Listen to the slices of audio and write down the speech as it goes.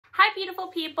Hi beautiful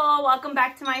people, welcome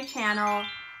back to my channel.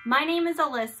 My name is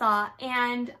Alyssa,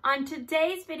 and on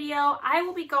today's video I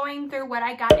will be going through what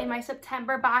I got in my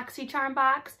September Boxycharm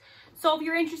box. So if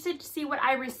you're interested to see what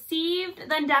I received,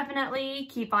 then definitely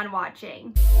keep on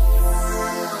watching.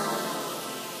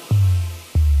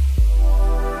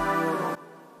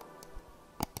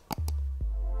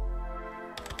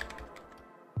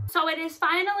 So it is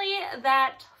finally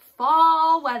that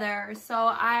fall weather, so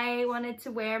I wanted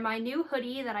to wear my new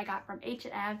hoodie that I got from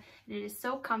H&M, and it is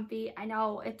so comfy. I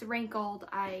know it's wrinkled,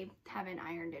 I haven't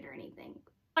ironed it or anything.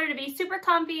 I wanted to be super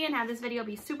comfy and have this video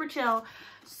be super chill,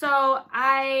 so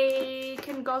I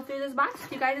can go through this box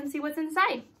with you guys and see what's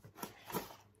inside.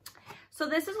 So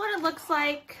this is what it looks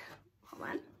like. Hold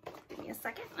on, give me a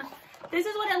second. This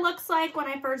is what it looks like when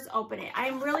I first open it.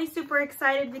 I'm really super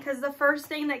excited because the first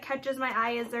thing that catches my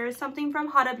eye is there's something from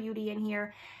Huda Beauty in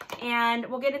here. And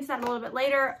we'll get into that a little bit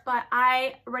later, but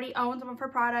I already own some of her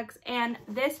products. And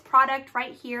this product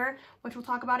right here, which we'll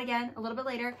talk about again a little bit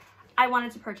later, I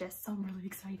wanted to purchase, so I'm really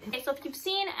excited. Okay, so if you've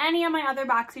seen any of my other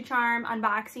Boxycharm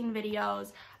unboxing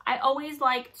videos, I always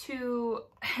like to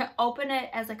open it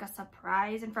as like a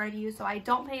surprise in front of you, so I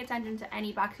don't pay attention to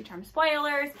any Boxycharm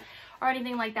spoilers or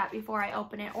anything like that before I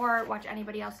open it, or watch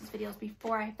anybody else's videos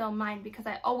before I film mine, because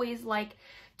I always like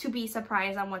to be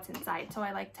surprised on what's inside. So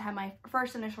I like to have my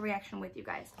first initial reaction with you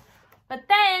guys. But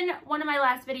then one of my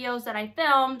last videos that I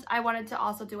filmed, I wanted to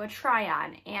also do a try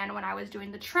on. And when I was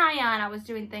doing the try on, I was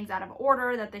doing things out of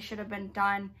order that they should have been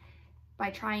done by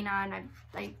trying on.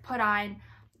 I put on,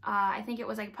 I think it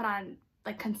was like put on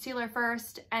like concealer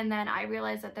first, and then I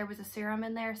realized that there was a serum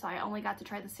in there, so I only got to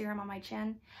try the serum on my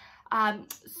chin.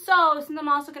 So since I'm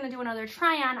also going to do another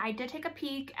try on, I did take a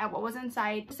peek at what was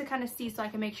inside just to kind of see, so I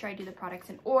can make sure I do the products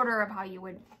in order of how you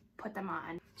would put them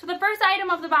on. So the first item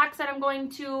of the box that I'm going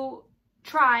to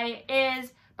try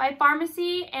is by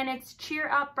FARMACY, and it's Cheer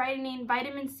Up Brightening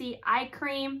Vitamin C Eye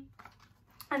Cream.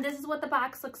 And this is what the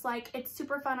box looks like. It's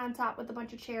super fun on top with a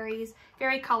bunch of cherries,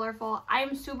 very colorful.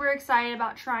 I'm super excited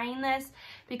about trying this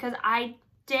because I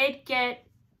did get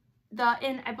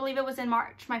I believe it was in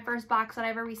March, my first box that I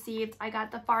ever received. I got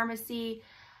the FARMACY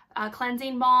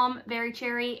cleansing balm, very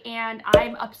cherry, and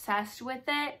I'm obsessed with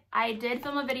it. I did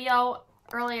film a video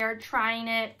earlier trying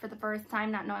it for the first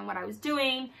time, not knowing what I was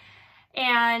doing,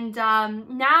 and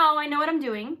now I know what I'm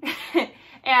doing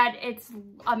and it's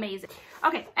amazing.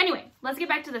 Okay, anyway, let's get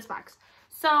back to this box.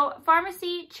 So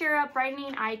FARMACY Cheer Up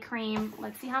Brightening Eye Cream.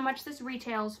 Let's see how much this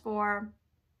retails for.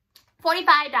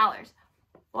 $45.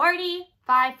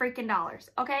 45 freaking dollars.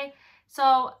 Okay,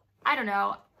 so I don't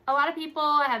know, a lot of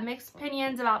people have mixed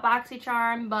opinions about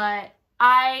Boxycharm, but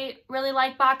I really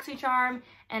like Boxycharm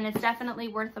and it's definitely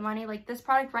worth the money. Like, this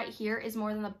product right here is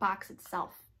more than the box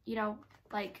itself, you know,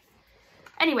 like,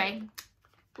 anyway,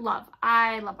 I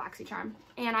love Boxycharm,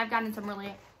 and I've gotten some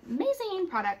really amazing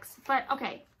products. But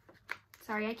okay,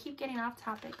 sorry, I keep getting off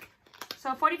topic.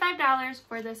 So $45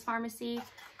 for this FARMACY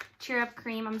Cheer Up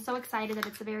Cream. I'm so excited that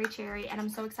it's a very cherry, and I'm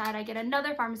so excited I get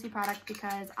another FARMACY product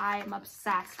because I am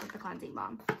obsessed with the cleansing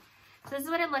balm. So this is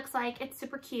what it looks like. It's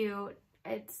super cute.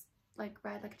 It's like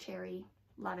red, like a cherry.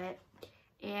 Love it.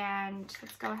 And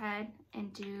let's go ahead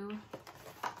and do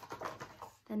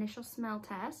the initial smell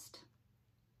test.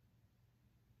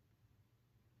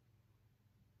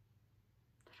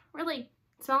 Really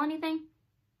smell anything,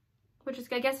 which is,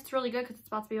 I guess it's really good because it's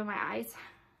about to be on my eyes.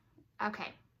 Okay,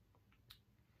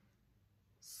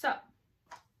 so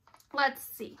let's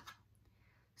see.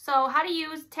 So how to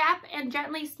use: tap and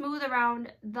gently smooth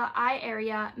around the eye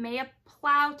area, may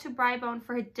apply to brow bone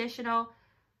for additional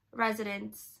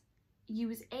resonance.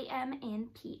 Use AM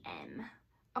and PM.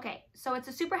 Okay, so it's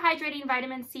a super hydrating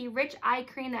vitamin C rich eye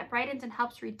cream that brightens and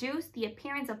helps reduce the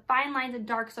appearance of fine lines and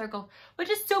dark circles, which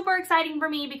is super exciting for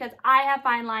me because I have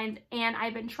fine lines and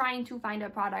I've been trying to find a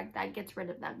product that gets rid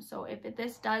of them. So if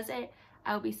this does it,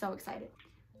 I'll be so excited.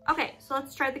 Okay, so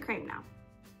let's try the cream now.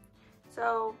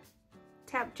 So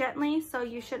tap gently, so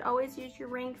you should always use your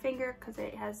ring finger because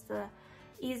it has the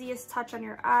easiest touch on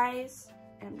your eyes.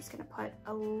 And I'm just gonna put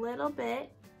a little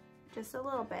bit, just a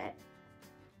little bit.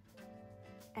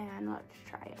 And let's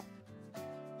try it.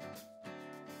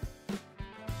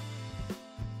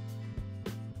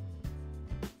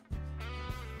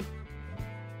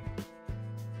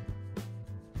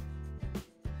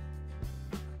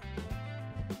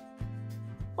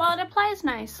 Well, it applies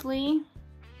nicely.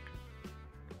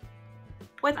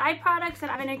 With eye products that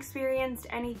I haven't experienced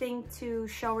anything to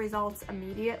show results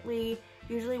immediately.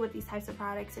 Usually with these types of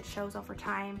products, it shows over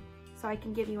time. So I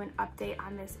can give you an update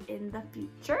on this in the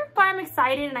future. But I'm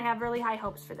excited and I have really high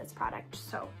hopes for this product.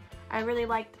 So I really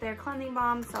liked their cleansing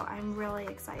balm, so I'm really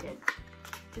excited.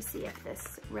 to see if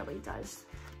this really does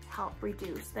help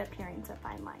reduce the appearance of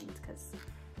fine lines, because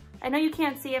I know you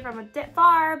can't see it from a bit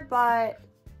far, but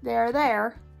they're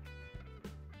there.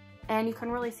 And you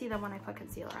can really see them when I put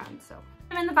concealer on. So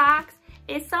in the box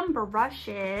is some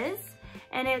brushes,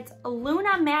 and it's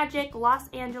Luna Magic Los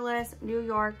Angeles, New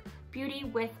York Beauty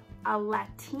with a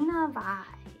Latina vibe.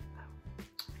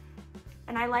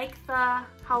 And I like the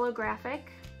holographic.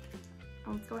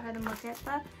 Let's go ahead and look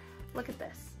at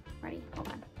this. Ready? Hold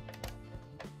on.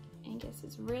 Angus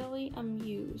is really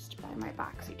amused by my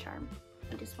Boxycharm.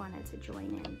 I just wanted to join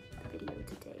in the video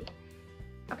today.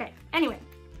 Okay, anyway.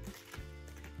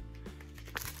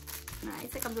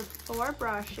 Nice, it comes with 4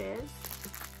 brushes.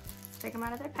 Take them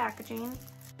out of their packaging.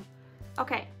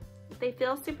 Okay, they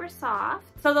feel super soft.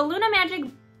 So the Luna Magic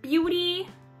Beauty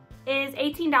is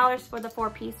 $18 for the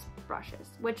 4-piece brushes,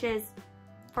 which is,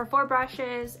 for 4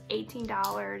 brushes,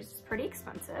 $18, pretty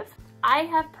expensive. I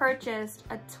have purchased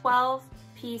a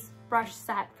 12-piece brush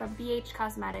set from BH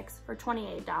Cosmetics for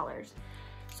 $28.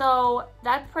 So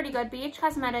that's pretty good. BH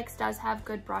Cosmetics does have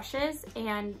good brushes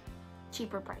and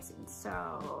cheaper pricing,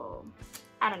 so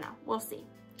I don't know, we'll see.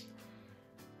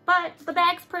 But the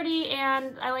bag's pretty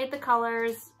and I like the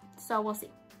colors, so we'll see.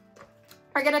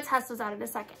 We're gonna test those out in a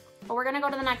second, but we're gonna go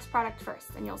to the next product first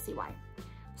and you'll see why.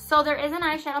 So there is an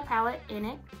eyeshadow palette in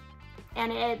it,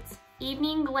 and it's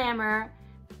Evening Glamour,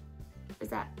 is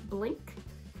that Blink?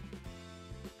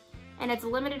 And it's a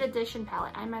limited edition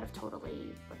palette. I might have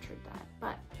totally butchered that,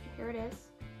 but here it is.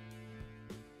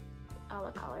 All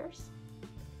the colors.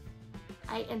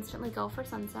 I instantly go for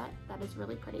Sunset. That is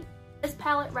really pretty. This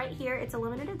palette right here, it's a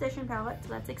limited edition palette, so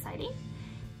that's exciting.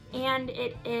 And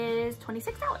it is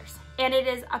 $26. And it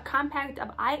is a compact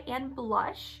of eye and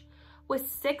blush with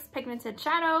 6 pigmented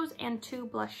shadows and 2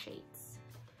 blush shades.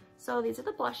 So these are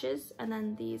the blushes, and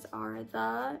then these are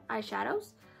the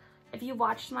eyeshadows. If you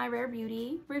watched my Rare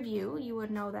Beauty review, you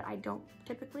would know that I don't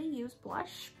typically use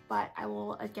blush, but I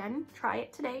will again try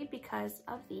it today because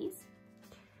of these.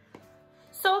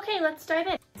 So okay, let's dive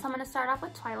in. So I'm gonna start off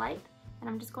with Twilight, and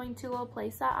I'm just going to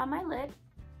place that on my lid.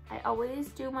 I always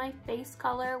do my face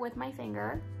color with my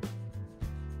finger.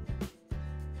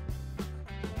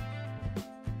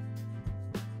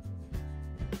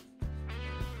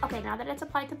 Okay, now that it's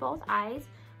applied to both eyes,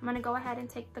 I'm gonna go ahead and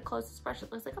take the closest brush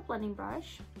that looks like a blending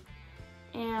brush,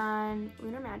 and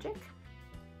Lunar Magic.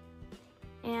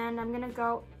 And I'm gonna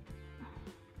go,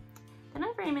 they're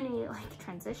not very many like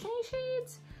transition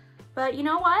shades, but you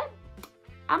know what?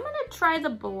 I'm gonna try the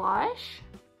blush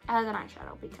as an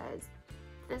eyeshadow because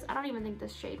this, I don't even think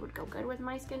this shade would go good with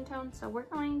my skin tone. So we're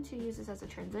going to use this as a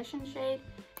transition shade,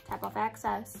 tap off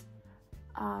excess.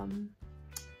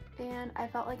 And I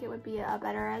felt like it would be a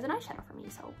better as an eyeshadow for me.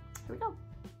 So here we go.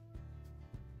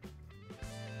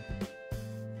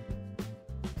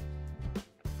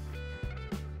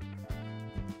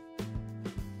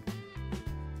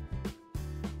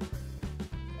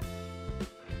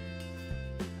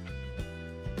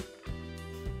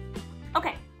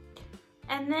 Okay,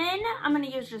 and then I'm gonna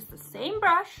use just the same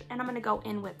brush and I'm gonna go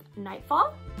in with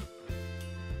Nightfall.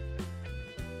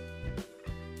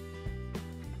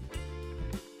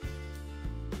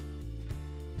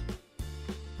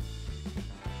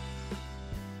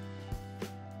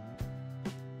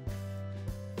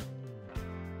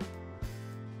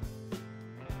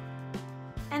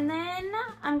 And then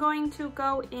I'm going to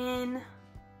go in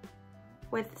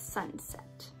with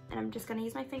Sunset. And I'm just gonna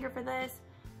use my finger for this.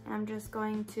 And I'm just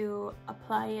going to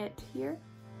apply it here.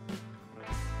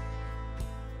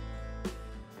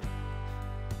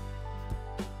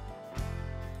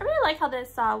 I really like how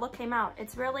this look came out.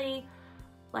 It's really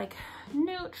like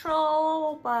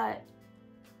neutral, but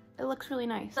it looks really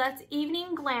nice. So that's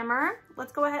Evening Glamour.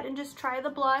 Let's go ahead and just try the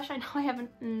blush. I know I have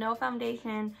no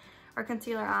foundation or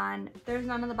concealer on. There's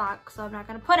none in the box, so I'm not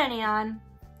gonna put any on.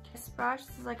 This brush,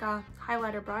 this is like a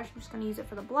highlighter brush. I'm just gonna use it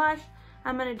for the blush.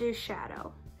 I'm gonna do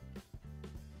shadow.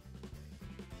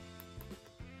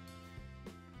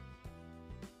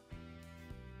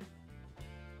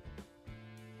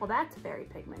 Well, that's very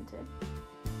pigmented.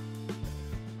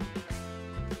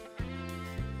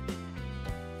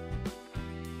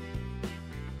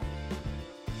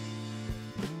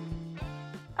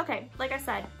 Okay, like I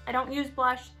said, I don't use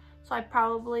blush, so I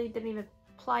probably didn't even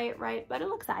apply it right, but it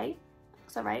looks alright.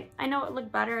 Looks alright. I know it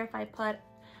looked better if I put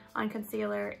on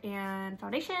concealer and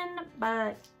foundation,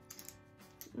 but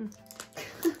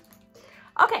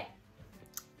okay.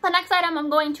 The next item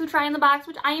I'm going to try in the box,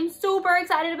 which I am super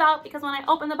excited about because when I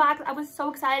opened the box, I was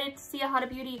so excited to see a Huda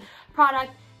Beauty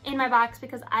product in my box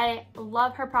because I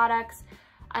love her products.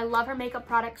 I love her makeup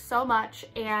products so much,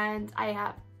 and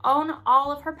I own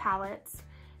all of her palettes.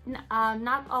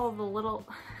 not all of the little,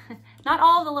 not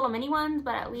all of the little mini ones,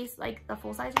 but at least like the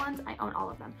full-size ones. I own all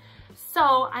of them.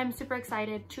 So I'm super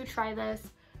excited to try this.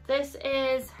 This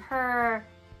is her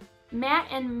matte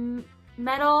and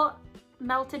metal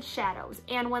melted shadows.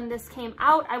 And when this came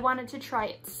out, I wanted to try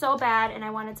it so bad and I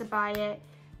wanted to buy it,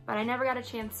 but I never got a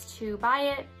chance to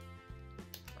buy it.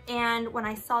 And when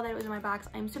I saw that it was in my box,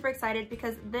 I'm super excited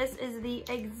because this is the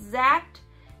exact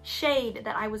shade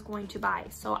that I was going to buy.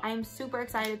 So I'm super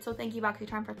excited. So thank you,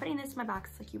 Boxycharm, for putting this in my box.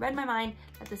 Like, you read my mind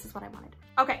that this is what I wanted.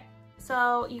 Okay,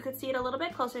 so you could see it a little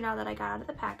bit closer now that I got out of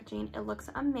the packaging. It looks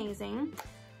amazing.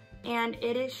 And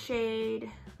it is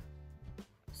shade,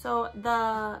 so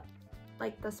the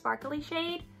sparkly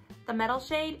shade, the metal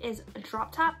shade is a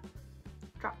drop top.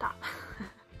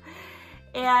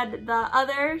 And the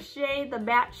other shade, the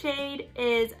matte shade,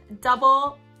 is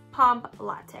double pump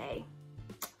latte.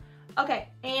 Okay,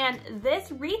 and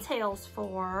this retails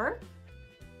for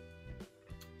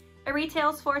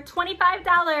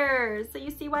 $25. So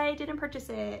you see why I didn't purchase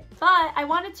it. But I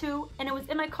wanted to, and it was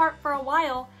in my cart for a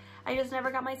while. I just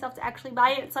never got myself to actually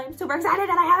buy it, so I'm super excited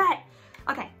that I have it.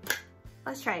 Okay,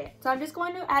 let's try it. So I'm just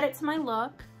going to add it to my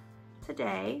look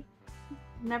today.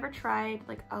 Never tried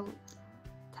like a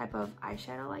type of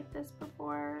eyeshadow like this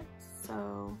before,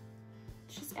 so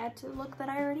just add to the look that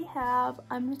I already have.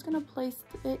 I'm just gonna place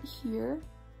it here.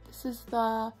 This is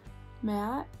the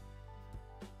matte.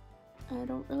 I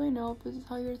don't really know if this is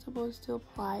how you're supposed to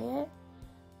apply it,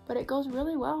 but it goes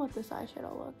really well with this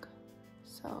eyeshadow look.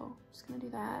 So I'm just gonna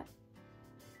do that.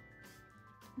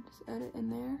 Just add it in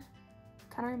there.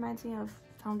 Kind of reminds me of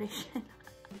foundation.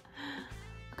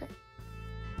 Okay.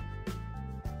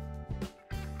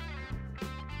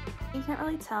 You can't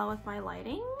really tell with my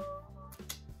lighting,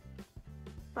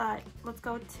 but let's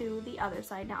go to the other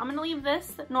side now. I'm gonna leave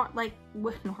this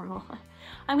with normal.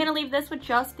 I'm gonna leave this with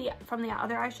just from the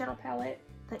other eyeshadow palette,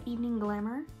 the Evening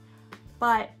Glamour,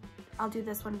 but I'll do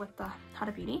this one with the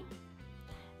Huda Beauty.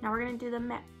 Now we're gonna do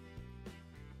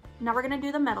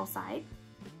the metal side,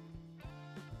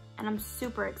 and I'm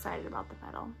super excited about the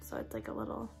metal. So it's like a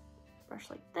little brush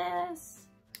like this,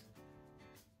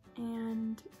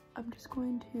 and I'm just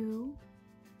going to,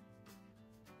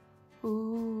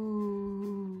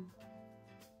 ooh,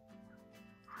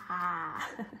 ah,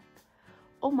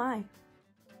 oh my,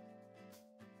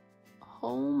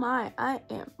 I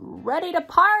am ready to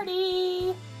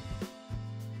party.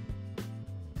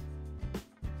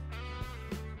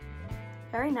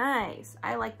 Very nice.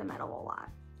 I like the metal a lot.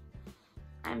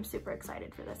 I'm super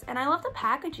excited for this. And I love the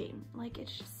packaging. Like,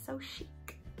 it's just so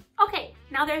chic. Okay,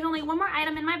 now there's only one more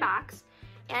item in my box,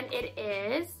 and it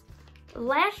is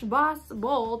Lash Boss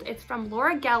Bold. It's from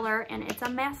Laura Geller, and it's a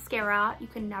mascara. You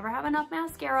can never have enough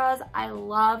mascaras. I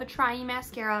love trying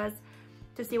mascaras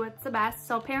to see what's the best.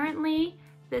 So apparently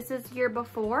this is year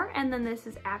before, and then this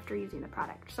is after using the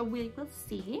product. So we will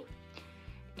see.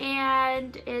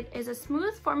 And it is a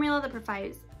smooth formula that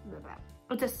provides,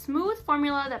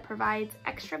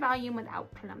 extra volume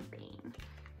without plumping.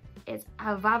 It's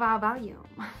a volume.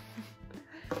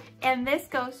 And this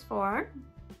goes for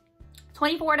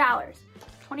 $24.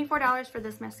 $24 for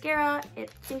this mascara.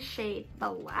 It is shade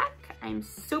Black. I'm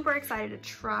super excited to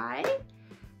try.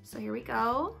 So here we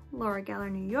go. Laura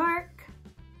Geller, New York.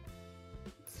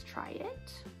 Let's try it.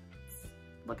 Let's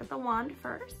look at the wand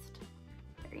first.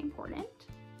 Very important.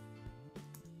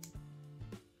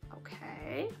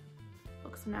 Okay,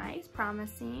 looks nice,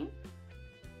 promising.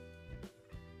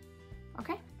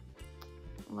 Okay,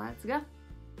 let's go.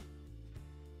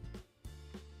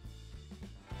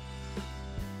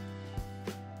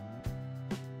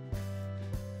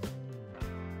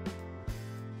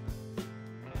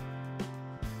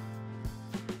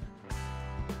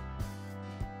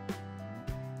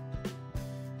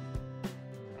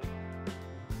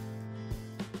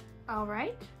 All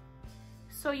right.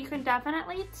 So you can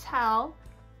definitely tell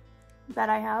that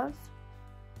I have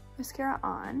mascara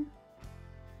on.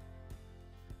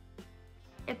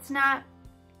 It's not,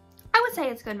 I would say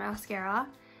it's good mascara.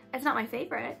 It's not my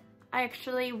favorite. I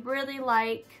actually really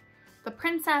like the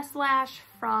Princess Lash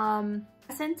from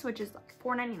Essence, which is like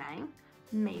 $4.99.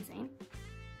 Amazing.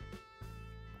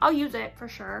 I'll use it for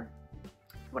sure.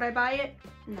 Would I buy it?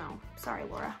 No. Sorry,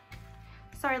 Laura.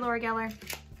 Sorry, Laura Geller.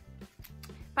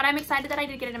 But I'm excited that I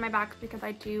did get it in my box because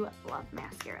I do love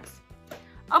mascaras.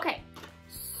 Okay,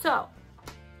 so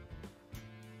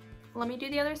let me do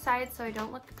the other side so I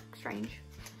don't look strange.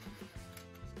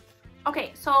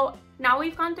 Okay, so now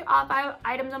we've gone through all 5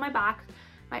 items on my box.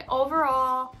 My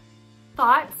overall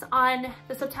thoughts on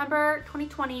the September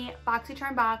 2020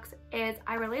 Boxycharm box is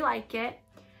I really like it.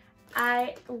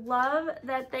 I love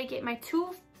that they get my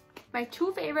 2 My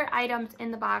two favorite items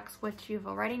in the box, which you've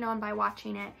already known by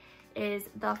watching it, is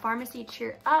the Pharmacy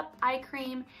Cheer Up Eye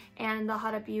Cream and the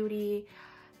Huda Beauty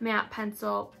Matte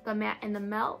Pencil, the matte and the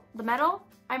metal.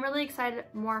 I'm really excited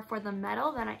more for the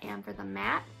metal than I am for the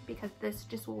matte because this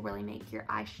just will really make your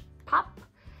eyes pop.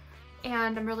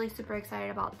 And I'm really super excited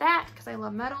about that because I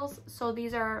love metals. So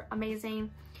these are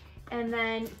amazing. And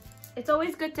then it's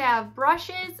always good to have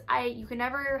brushes. You can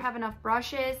never have enough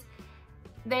brushes.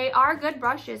 They are good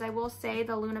brushes. I will say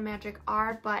the Luna Magic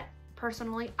are, but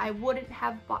personally, I wouldn't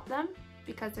have bought them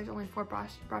because there's only 4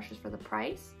 brushes for the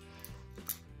price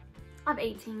of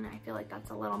 $18. I feel like that's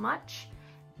a little much.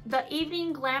 The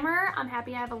Evening Glamour, I'm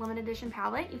happy I have a limited edition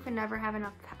palette. You can never have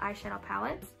enough eyeshadow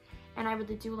palettes, and I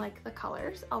really do like the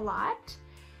colors a lot.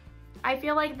 I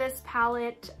feel like this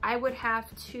palette, I would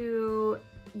have to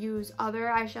use other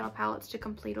eyeshadow palettes to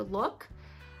complete a look,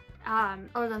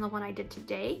 other than the one I did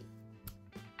today.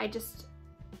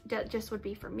 That just would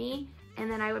be for me.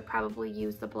 And then I would probably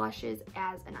use the blushes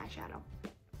as an eyeshadow.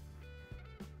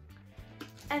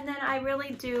 And then I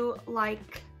really do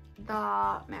like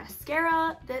the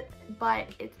mascara, but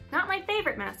it's not my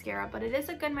favorite mascara, but it is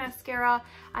a good mascara.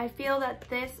 I feel that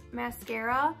this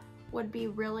mascara would be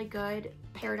really good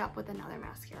paired up with another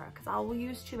mascara because I will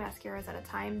use 2 mascaras at a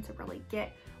time to really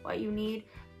get what you need.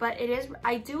 But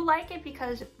I do like it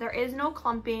because there is no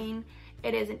clumping.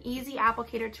 It is an easy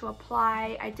applicator to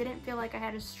apply. I didn't feel like I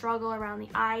had to struggle around the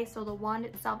eye, so the wand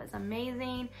itself is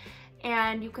amazing.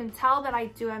 And you can tell that I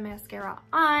do have mascara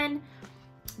on,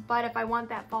 but if I want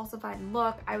that falsified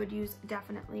look, I would use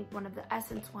definitely one of the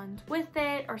Essence ones with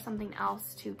it or something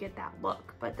else to get that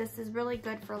look. But this is really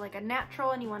good for like a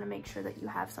natural and you want to make sure that you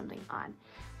have something on.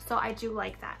 So I do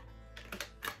like that.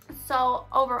 So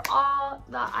overall,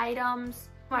 the items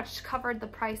pretty much covered the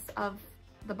price of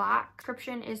the box.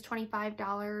 Subscription is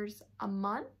 $25 a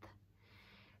month.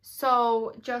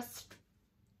 So just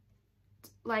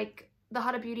like the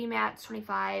Huda Beauty Matte's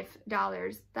 $25,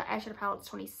 the eyeshadow palette's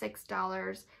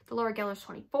 $26, the Laura Geller's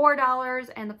 $24,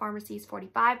 and the Pharmacy's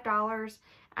 $45,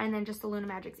 and then just the Luna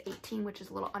Magic's $18, which is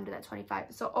a little under that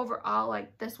 $25. So overall,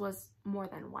 like, this was more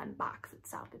than one box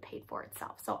itself. It paid for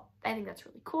itself. So I think that's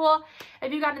really cool.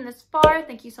 If you've gotten this far,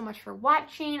 thank you so much for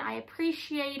watching. I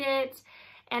appreciate it.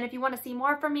 And if you want to see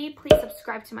more from me, please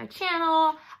subscribe to my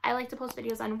channel. I like to post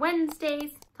videos on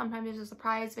Wednesdays. Sometimes there's a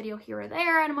surprise video here or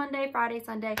there on a Monday, Friday,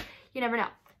 Sunday. You never know.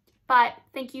 But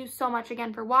thank you so much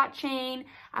again for watching.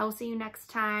 I will see you next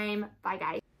time. Bye,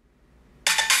 guys.